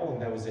the Bible,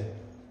 and that was it.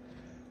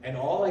 And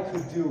all I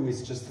could do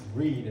is just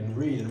read and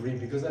read and read,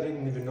 because I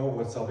didn't even know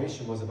what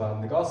salvation was about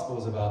and the gospel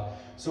was about.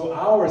 So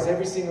hours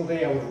every single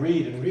day I would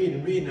read and read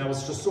and read, and I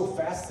was just so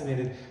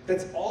fascinated.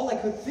 That's all I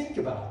could think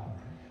about.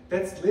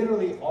 That's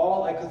literally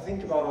all I could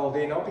think about all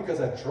day, not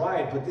because I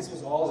tried, but this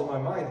was all in my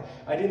mind.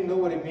 I didn't know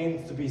what it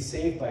means to be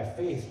saved by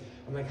faith.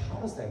 I'm like, how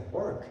does that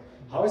work?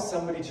 How is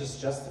somebody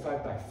just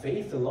justified by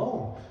faith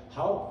alone?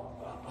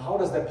 How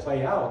does that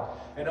play out?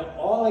 And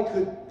all I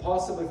could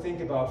possibly think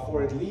about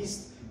for at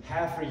least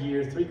half a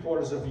year,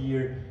 3/4 of a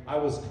year, I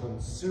was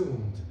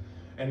consumed.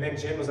 And then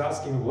Jen was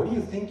asking me, what do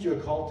you think you're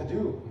called to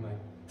do? I'm like,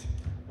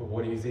 well,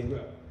 what do you think?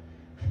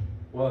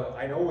 Well,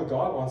 I know what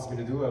God wants me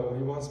to do.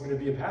 He wants me to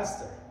be a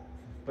pastor.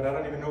 But I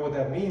don't even know what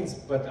that means.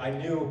 But I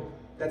knew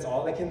that's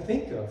all I can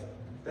think of.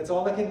 That's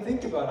all I can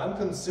think about. I'm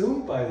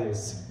consumed by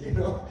this,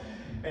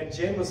 And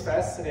Jen was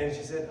fascinated.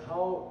 She said,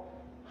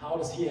 how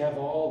does he have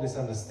all this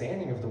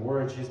understanding of the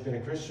Word? She's been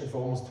a Christian for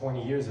almost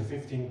 20 years, or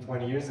 15,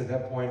 20 years at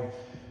that point.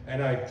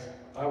 And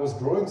I was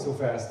growing so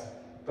fast.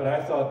 But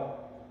I thought,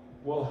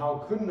 well,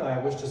 how couldn't I?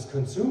 I was just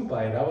consumed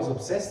by it. I was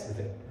obsessed with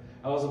it.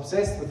 I was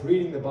obsessed with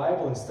reading the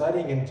Bible and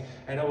studying,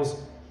 and I was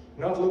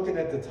not looking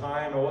at the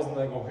time. I wasn't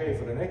like, okay,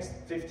 for the next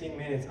 15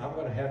 minutes, I'm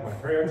going to have my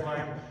prayer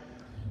time.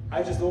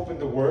 I just opened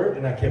the Word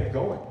and I kept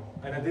going.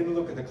 And I didn't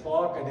look at the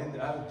clock. I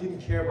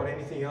didn't care about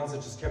anything else. I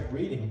just kept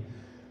reading.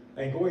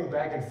 And going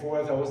back and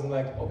forth, I wasn't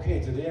like, okay,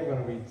 today I'm going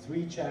to read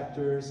 3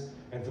 chapters,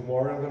 and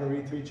tomorrow I'm going to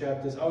read 3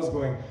 chapters. I was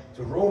going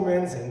to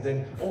Romans, and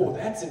then, oh,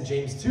 that's in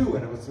James too.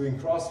 And I was doing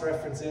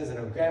cross-references, and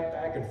I would get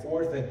back and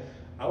forth, and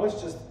I was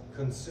just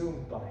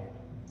consumed by it.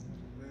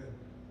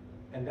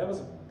 And that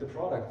was the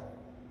product.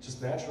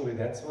 Just naturally,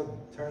 that's what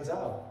turns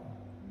out.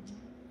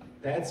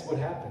 That's what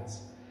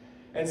happens.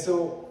 And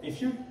so,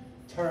 if you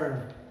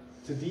turn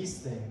to these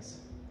things,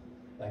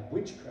 like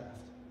witchcraft,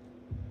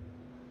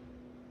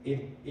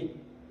 it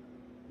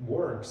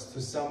works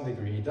to some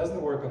degree. It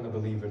doesn't work on the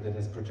believer that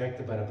is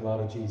protected by the blood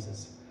of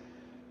Jesus,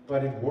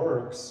 but it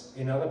works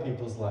in other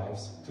people's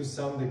lives to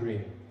some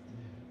degree.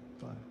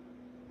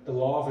 The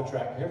law of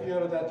attraction. Have you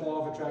heard of that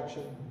law of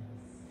attraction?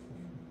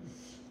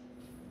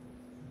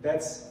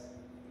 That's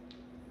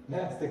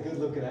the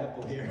good-looking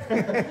apple here.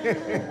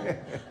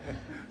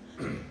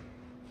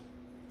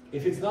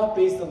 If it's not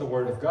based on the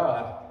Word of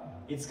God,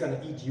 it's going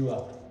to eat you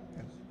up.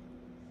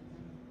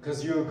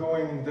 Because you're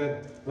going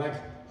that, like,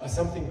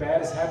 something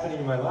bad is happening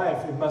in my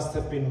life, it must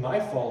have been my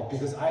fault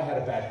because I had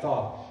a bad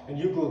thought. And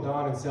you go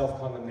down in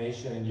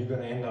self-condemnation and you're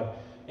going to end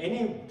up,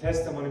 any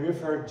testimony we've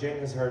heard, Jen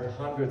has heard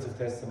hundreds of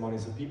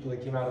testimonies of people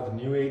that came out of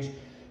the New Age.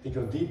 They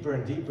go deeper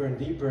and deeper and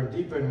deeper and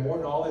deeper and more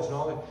knowledge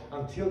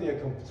until they are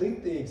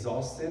completely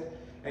exhausted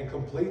and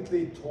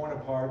completely torn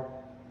apart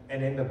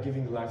and end up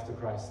giving life to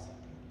Christ.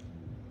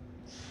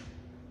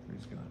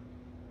 Praise God.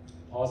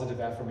 Positive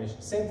affirmation.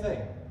 Same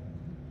thing.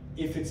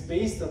 If it's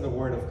based on the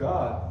Word of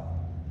God,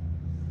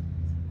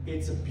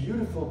 it's a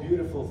beautiful,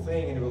 beautiful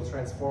thing and it will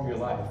transform your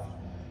life.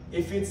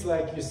 If it's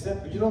like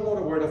you don't know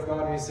the Word of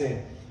God and you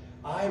say,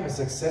 I'm a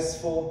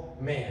successful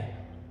man.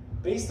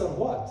 Based on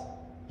what?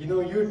 You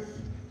know you're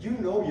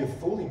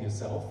fooling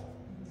yourself.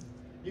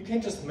 You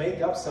can't just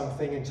make up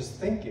something and just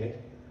think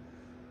it.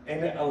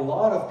 And a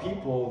lot of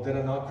people that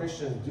are not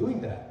Christians doing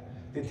that.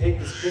 They take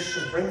these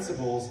Christian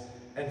principles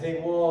and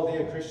think, well, they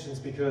are Christians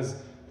because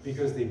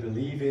they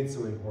believe it,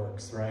 so it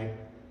works, right?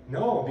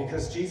 No,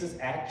 because Jesus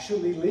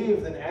actually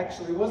lived and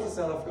actually was the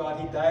Son of God.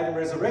 He died and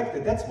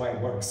resurrected. That's why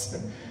it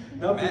works.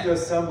 Not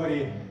because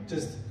somebody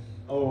just,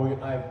 oh,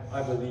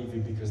 I believe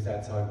you because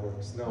that's how it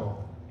works.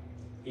 No,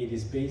 it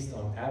is based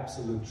on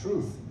absolute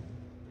truth,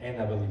 and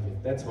I believe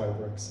it. That's why it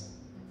works.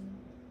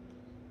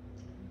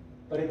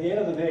 But at the end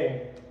of the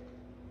day,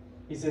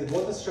 he says,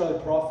 what shall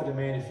it profit a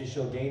man if he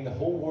shall gain the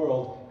whole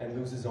world and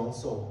lose his own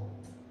soul?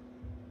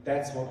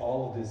 That's what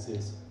all of this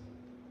is.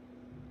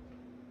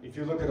 If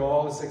you look at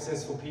all the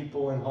successful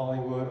people in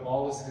Hollywood,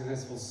 all the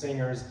successful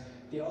singers,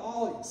 they're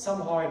all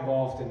somehow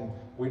involved in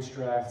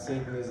witchcraft,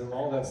 Satanism,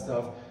 all that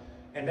stuff.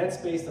 And that's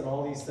based on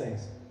all these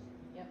things.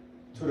 Yep.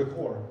 To the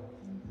core.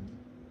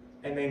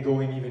 Mm-hmm. And then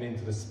going even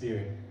into the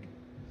spirit.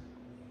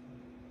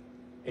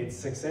 It's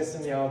success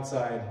on the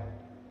outside,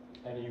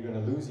 and you're going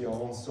to lose your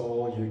own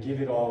soul. You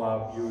give it all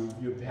up.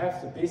 You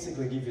have to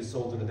basically give your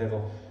soul to the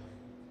devil.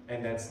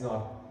 And that's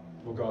not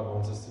what God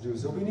wants us to do.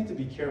 So we need to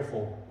be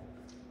careful.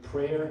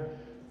 Prayer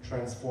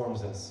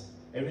transforms us.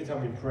 Every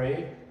time we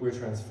pray, we're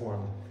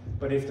transformed.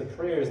 But if the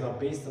prayer is not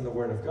based on the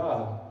Word of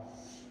God,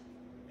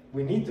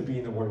 we need to be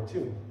in the Word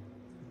too.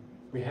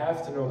 We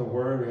have to know the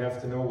Word, we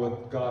have to know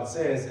what God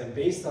says, and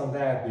based on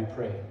that, we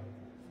pray.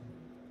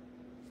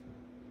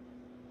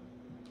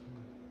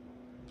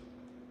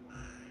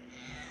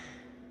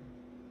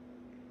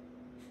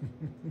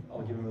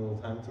 I'll give him a little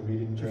time to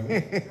read it in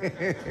German.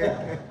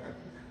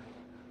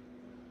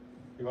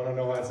 You want to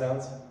know how it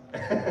sounds?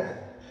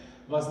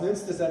 Was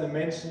nützt es einem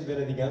Menschen,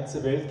 wenn die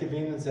ganze Welt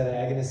gewinnt und seine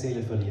eigene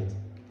Seele verliert?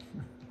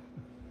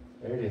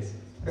 There it is.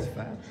 That's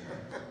fine.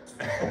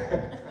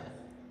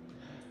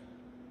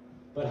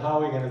 But how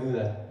are we going to do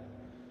that?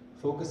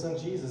 Focus on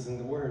Jesus and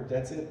the Word.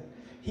 That's it.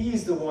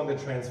 He's the one that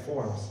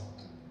transforms.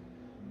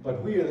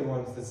 But we are the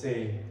ones that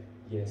say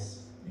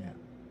yes. Yeah.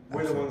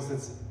 We're the ones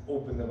that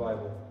open the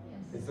Bible.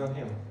 Yes. It's not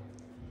him.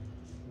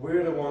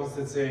 We're the ones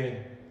that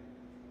say,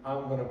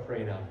 I'm going to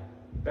pray now.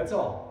 That's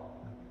all.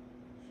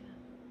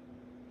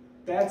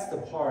 That's the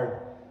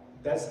part,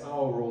 that's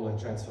our role in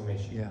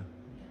transformation. Yeah.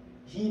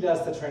 He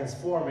does the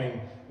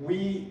transforming,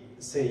 we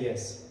say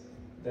yes.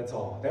 That's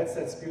all. That's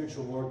that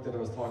spiritual work that I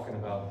was talking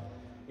about.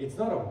 It's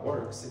not a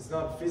works, it's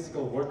not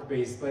physical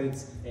work-based, but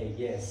it's a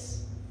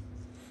yes.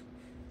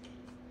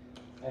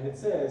 And it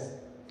says,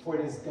 for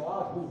it is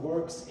God who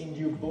works in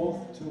you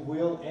both to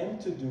will and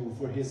to do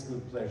for his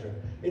good pleasure.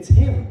 It's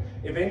him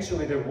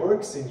eventually that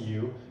works in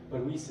you,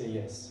 but we say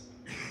yes.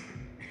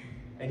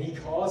 And he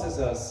causes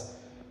us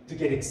to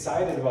get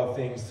excited about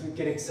things, to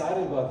get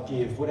excited about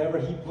give. Whatever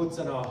he puts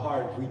in our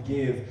heart, we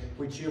give.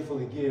 We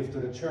cheerfully give to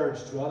the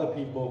church, to other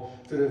people,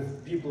 to the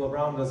people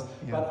around us,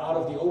 but out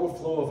of the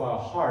overflow of our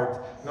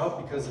heart,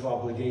 not because of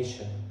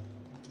obligation,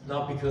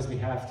 not because we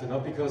have to,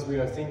 not because we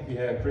think we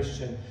are a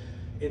Christian.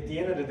 At the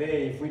end of the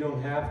day, if we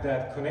don't have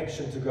that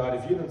connection to God,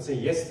 if you don't say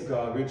yes to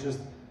God, we're just,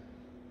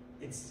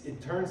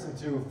 it turns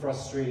into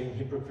frustrating,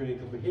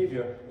 hypocritical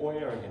behavior or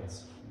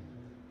arrogance.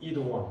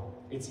 Either one.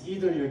 It's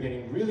either you're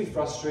getting really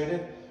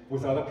frustrated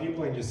with other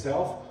people and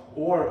yourself,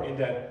 or in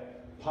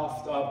that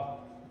puffed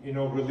up,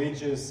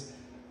 religious,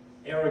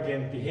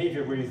 arrogant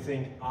behavior where you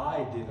think,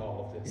 I did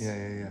all of this.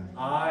 Yeah.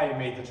 I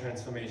made the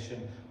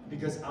transformation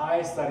because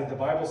I studied the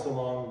Bible so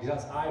long,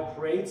 because I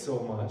prayed so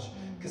much,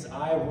 because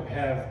I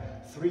have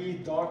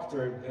 3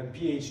 doctorates and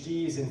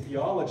PhDs in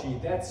theology.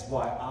 That's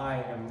why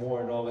I am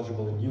more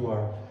knowledgeable than you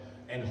are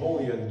and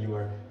holier than you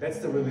are. That's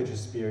the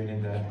religious spirit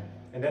in that.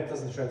 And that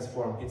doesn't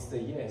transform. It's the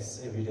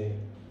yes every day.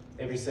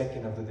 every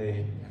second of the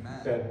day.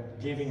 Amen.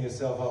 That giving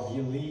yourself up,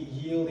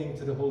 yielding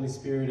to the Holy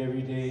Spirit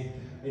every day,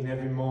 in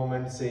every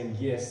moment, saying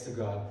yes to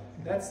God.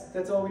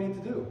 That's all we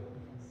need to do.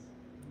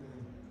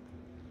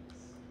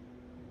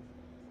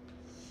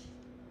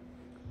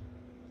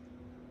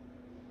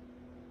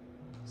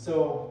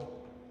 So,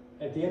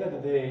 at the end of the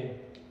day,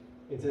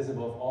 it says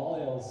above all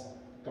else,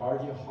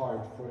 guard your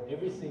heart, for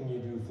everything you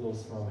do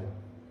flows from it.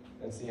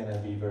 That's the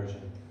NIV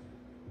version.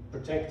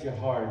 Protect your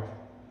heart,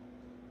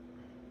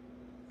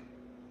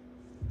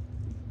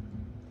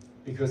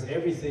 because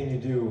everything you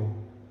do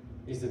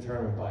is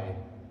determined by it.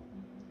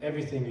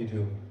 Everything you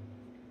do.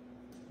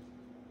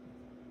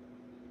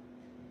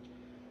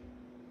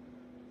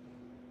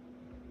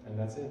 And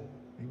that's it.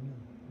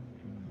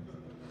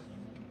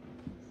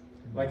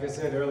 Like I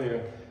said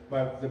earlier,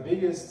 the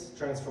biggest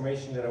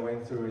transformation that I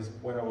went through is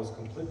when I was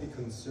completely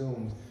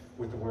consumed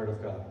with the Word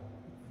of God.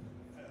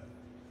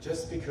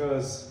 Just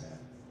because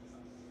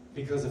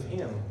of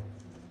Him.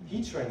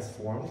 He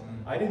transformed.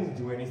 I didn't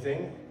do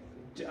anything.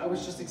 I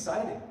was just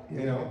excited,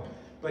 you know.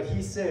 But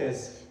He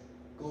says,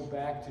 go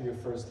back to your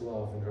first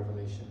love in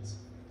Revelations,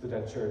 to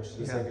that church,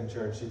 the second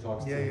church He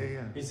talks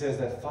to. He says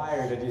that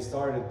fire that you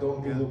started,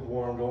 don't be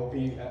lukewarm, don't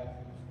be,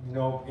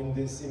 in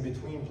this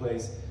in-between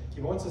place.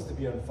 He wants us to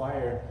be on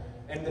fire.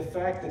 And the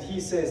fact that He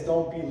says,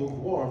 don't be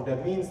lukewarm,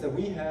 that means that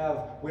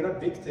we're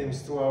not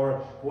victims to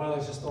our, well,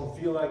 I just don't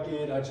feel like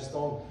it, I just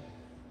don't.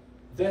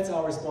 That's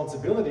our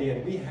responsibility,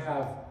 and we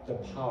have the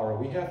power,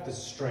 we have the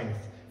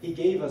strength. He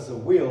gave us a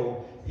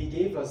will, He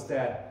gave us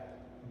that.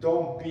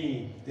 Don't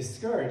be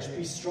discouraged,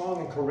 be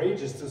strong and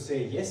courageous to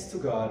say yes to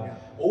God.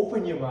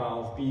 Open your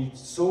mouth, be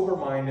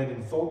sober-minded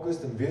and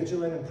focused and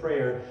vigilant in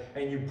prayer,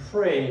 and you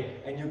pray,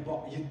 and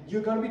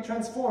you're going to be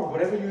transformed,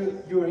 whatever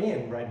you're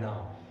in right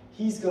now.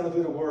 He's going to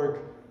do the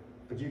work,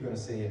 but you're going to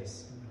say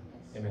yes.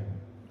 Amen.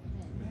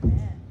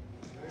 Amen.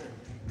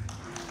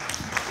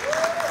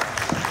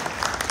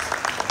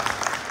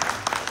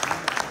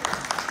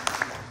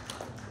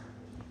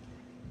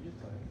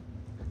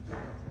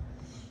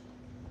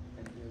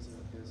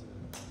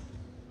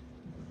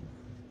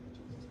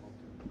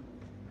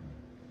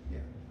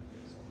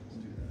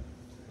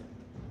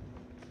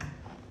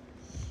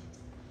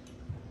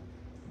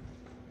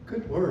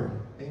 Good word.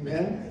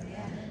 Amen.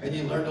 And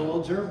you learned a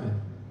little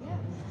German.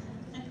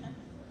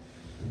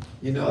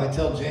 You know, I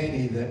tell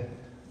Janie that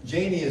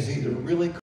Janie is either really